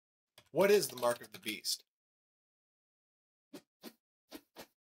What is the mark of the beast?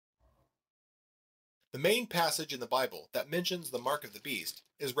 The main passage in the Bible that mentions the mark of the beast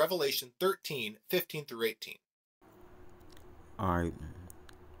is Revelation 13:15 through 18. Alright.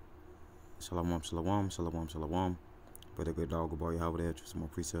 Shalom, shalom, shalom, shalom. Brother good dog, good boy, Yahweh there. Some more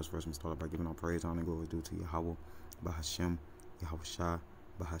precepts. First, we start by giving our praise, honor, and glory due to Yahweh, Bahashem, Yahweh Shai,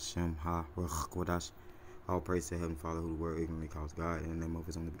 Bahashem, Ha, Ruch, Kodash. All praise to Heavenly Father, who the word ignorantly calls God, in the name of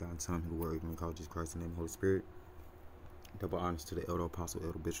His only begotten Son, who the word ignorantly calls Jesus Christ, in the name of the Holy Spirit. Double honors to the elder apostle,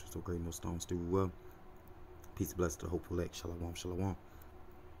 elder bishop, so great no stones do well. Peace and blessings to the hopeful elect. Shalom, shalom.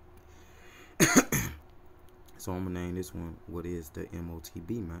 So I'm gonna name this one, what is the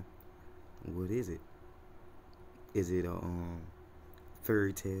MOTB, man? What is it? Is it a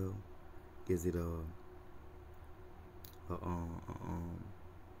fairy tale? Is it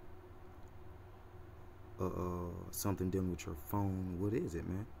something dealing with your phone? What is it,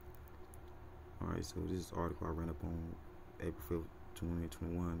 man? Alright, so this article I ran up on April 5th,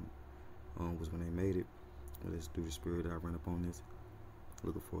 2021 was when they made it. Let's do the spirit that I ran up on this.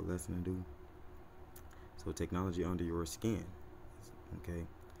 Looking for a lesson to do. So technology under your skin. Okay.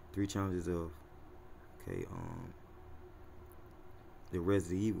 3 challenges of the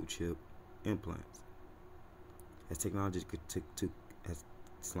Resident Evil chip implants. As technology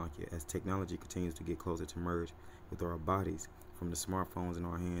continues to get closer to merge with our bodies, from the smartphones in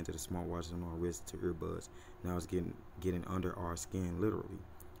our hands to the smartwatches on our wrists to earbuds, now it's getting under our skin literally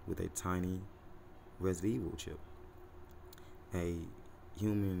with a tiny Resident Evil chip. A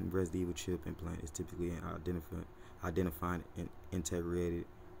human Resident Evil chip implant is typically an identifying an integrated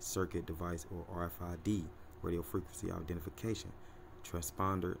circuit device, or RFID, radio frequency identification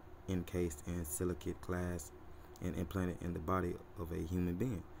transponder, encased in silicate glass and implanted in the body of a human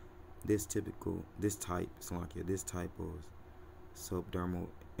being. This type of subdermal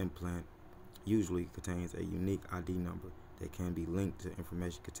implant usually contains a unique ID number that can be linked to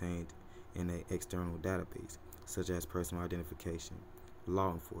information contained in an external database, such as personal identification,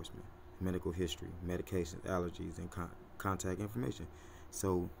 law enforcement, medical history, medications, allergies, and contact information.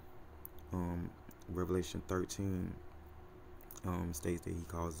 So, Revelation 13 states that He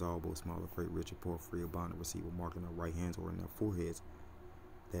calls all, both small or great, rich or poor, free or bond, to receive a mark in their right hands or in their foreheads,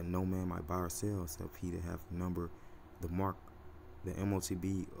 that no man might buy or sell except he that hath the mark, the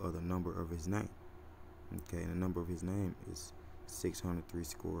MOTB, or the number of his name. Okay, and the number of his name is 603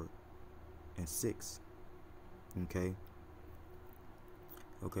 Okay.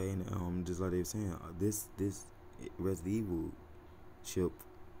 Okay, and just like they were saying, this Resident Evil chip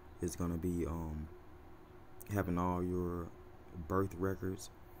is gonna be having all your birth records,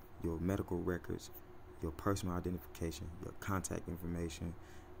 your medical records, your personal identification, your contact information.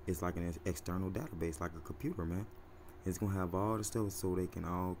 It's like an external database, like a computer, man. It's gonna have all the stuff so they can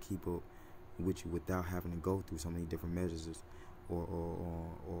all keep up with you without having to go through so many different measures, or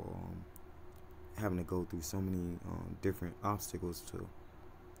having to go through so many different obstacles to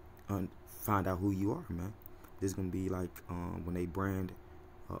find out who you are, man. This is gonna be like when they brand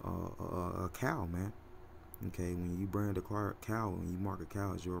a cow, man. Okay, when you brand a cow, when you mark a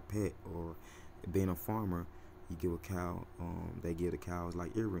cow as your pet, or being a farmer, you give a cow, they give the cows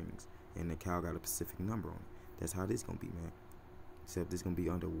like earrings, and the cow got a specific number on it. That's how this gonna be, man. Except this gonna be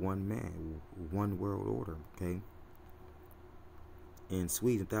under one man, one world order, okay? In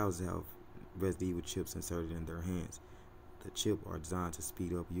Sweden, thousands have Resident Evil chips inserted in their hands. The chips are designed to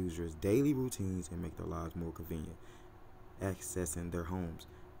speed up users' daily routines and make their lives more convenient, accessing their homes,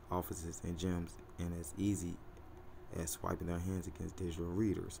 offices, and gyms, and as easy as swiping their hands against digital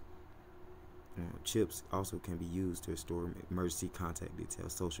readers. Chips also can be used to store emergency contact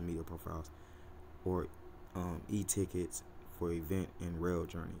details, social media profiles, or e-tickets for event and rail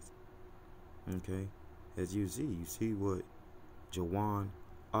journeys. Okay, as you see what Jawan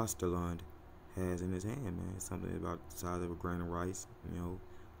Osterlund has in his hand, man. It's something about the size of a grain of rice,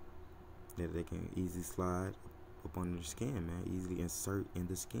 that they can easily slide up under the skin, man. Easily insert in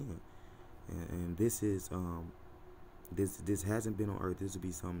the skin, and this is this hasn't been on Earth. This will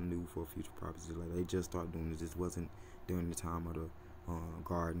be something new for future prophecies. Like, they just started doing this. This wasn't during the time of the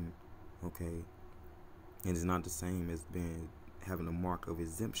garden, okay. And it's not the same as having a mark of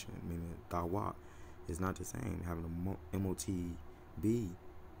exemption, meaning dawa. It's not the same having a MOTB,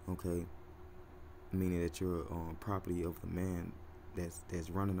 okay, meaning that you're property of the man that's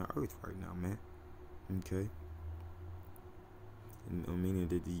running the earth right now, man. Okay, meaning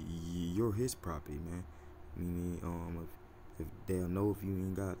that you're his property, man. Meaning, if they'll know if you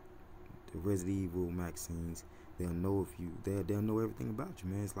ain't got the Resident Evil vaccines, they'll know if you they'll know everything about you,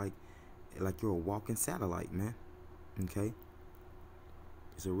 man. It's like you're a walking satellite, man. Okay.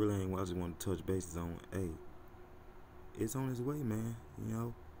 So really ain't what I just want to touch bases on. Hey, it's on its way, man. You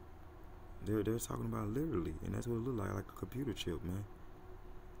know, they're talking about literally, and that's what it look like a computer chip, man.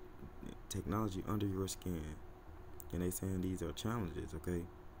 Technology under your skin, and they saying these are challenges. Okay,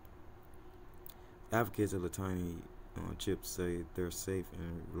 advocates of the tiny chips say they're safe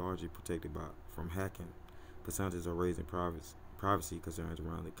and largely protected from hacking, but scientists are raising privacy concerns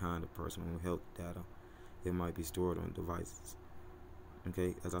around the kind of personal health data that might be stored on devices.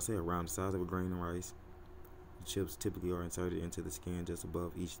 Okay, as I said, around the size of a grain of rice, the chips typically are inserted into the skin just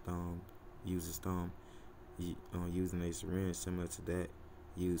above each user's thumb, using a syringe similar to that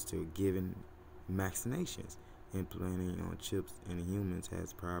used to giving vaccinations. Implanting on chips in humans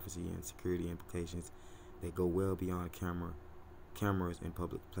has privacy and security implications that go well beyond cameras in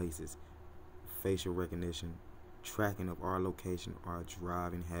public places, facial recognition, tracking of our location, our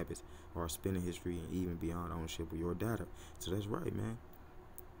driving habits, our spending history, and even beyond ownership of your data. So that's right, man.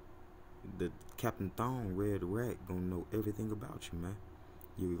 The Captain Thong, Red Rat, gonna know everything about you, man.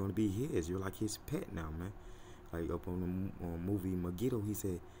 You're gonna be his. You're like his pet now, man. Like up on the movie Megiddo, he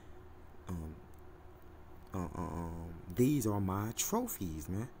said, these are my trophies,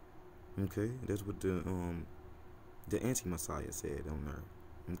 man. Okay, that's what the anti-messiah said on there.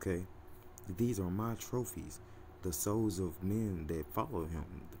 Okay, these are my trophies, the souls of men that follow him,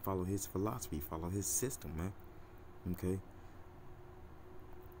 follow his philosophy, follow his system, man. Okay.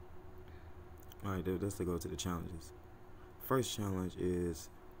 All right, let's go to the challenges. First challenge is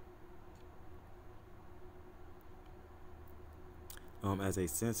as a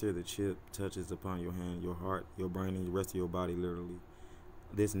sensor, the chip touches upon your hand, your heart, your brain, and the rest of your body, literally.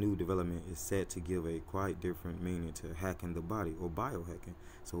 This new development is set to give a quite different meaning to hacking the body, or biohacking.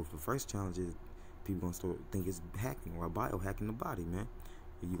 So if the first challenge is people gonna start think it's hacking or biohacking the body, man.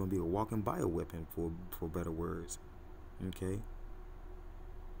 You're gonna be a walking bioweapon, for better words. Okay.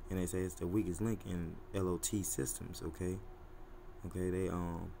 And they say it's the weakest link in LOT systems. Okay. They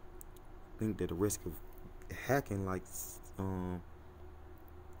think that the risk of hacking, like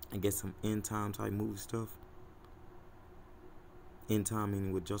I guess some end time type movie stuff. End time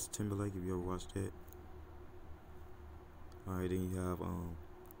meaning with Justin Timberlake, if you ever watched that. Alright, then you have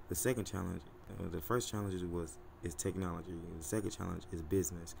the second challenge. The first challenge is technology. The second challenge is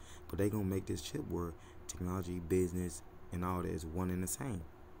business. But they gonna make this chip where technology, business, and all that is one and the same.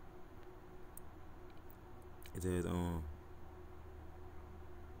 It says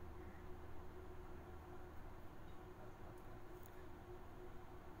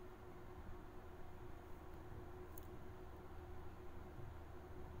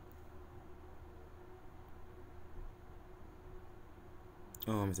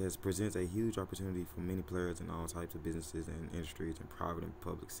it says presents a huge opportunity for many players in all types of businesses and industries in private and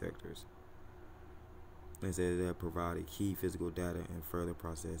public sectors. It says that provide a key physical data and further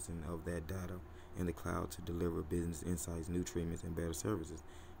processing of that data in the cloud to deliver business insights, new treatments, and better services.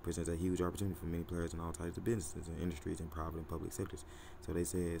 Presents a huge opportunity for many players in all types of businesses and industries in private and public sectors. So they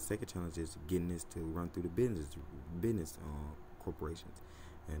said second challenge is getting this to run through the business corporations,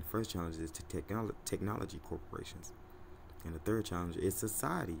 and the first challenge is to technology corporations. And the third challenge is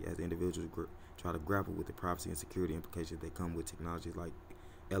society, as individuals try to grapple with the privacy and security implications that come with technologies like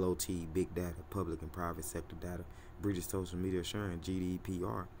LOT, big data, public and private sector data, British social media sharing,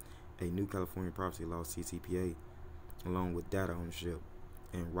 GDPR, a new California privacy law, CCPA, along with data ownership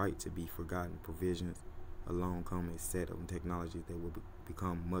and right to be forgotten provisions, along come a set of technologies that will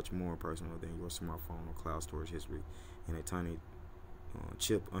become much more personal than your smartphone or cloud storage history, and a tiny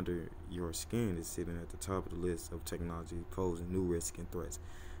chip under your skin is sitting at the top of the list of technology posing new risks and threats.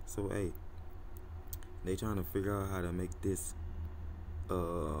 So hey, they trying to figure out how to make this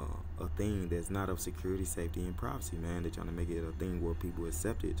a thing that's not of security, safety, and privacy, man. They trying to make it a thing where people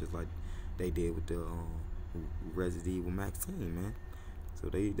accept it, just like they did with the Resident Evil Maxine, man. So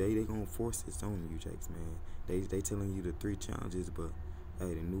they gonna force this on you, Jakes, man. They telling you the 3 challenges, but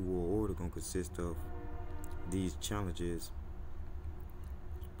hey, the new world order gonna consist of these challenges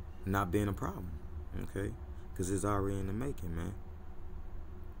not being a problem, okay? Because it's already in the making, man.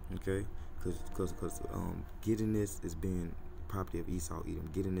 Okay, because getting this is being property of Esau Edom.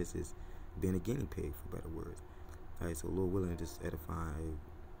 Getting this is being a guinea pig, for better words. All right, so Lord willing, just edifying.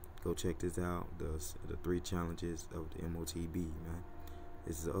 Go check this out. The 3 challenges of the MOTB, man.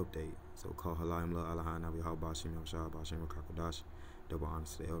 This is an update. So call Halayim La Alahan Nabi Halbashim Yamshah Bashim Kakadash. Double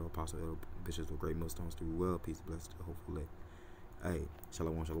honors to the elder apostle, elder bishops with great millstones through well, peace, blessed, hopefully. Hey,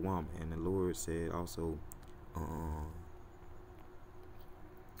 shalom, shalom. And the Lord said also,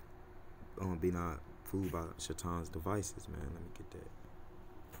 be not fooled by Shaitan's devices, man. Let me get that.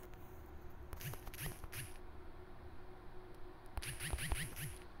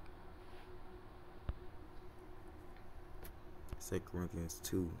 2 Corinthians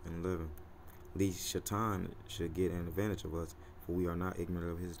 2:11. Least Shaitan should get an advantage of us, for we are not ignorant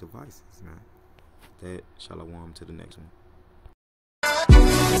of his devices, man. That shalom to the next one.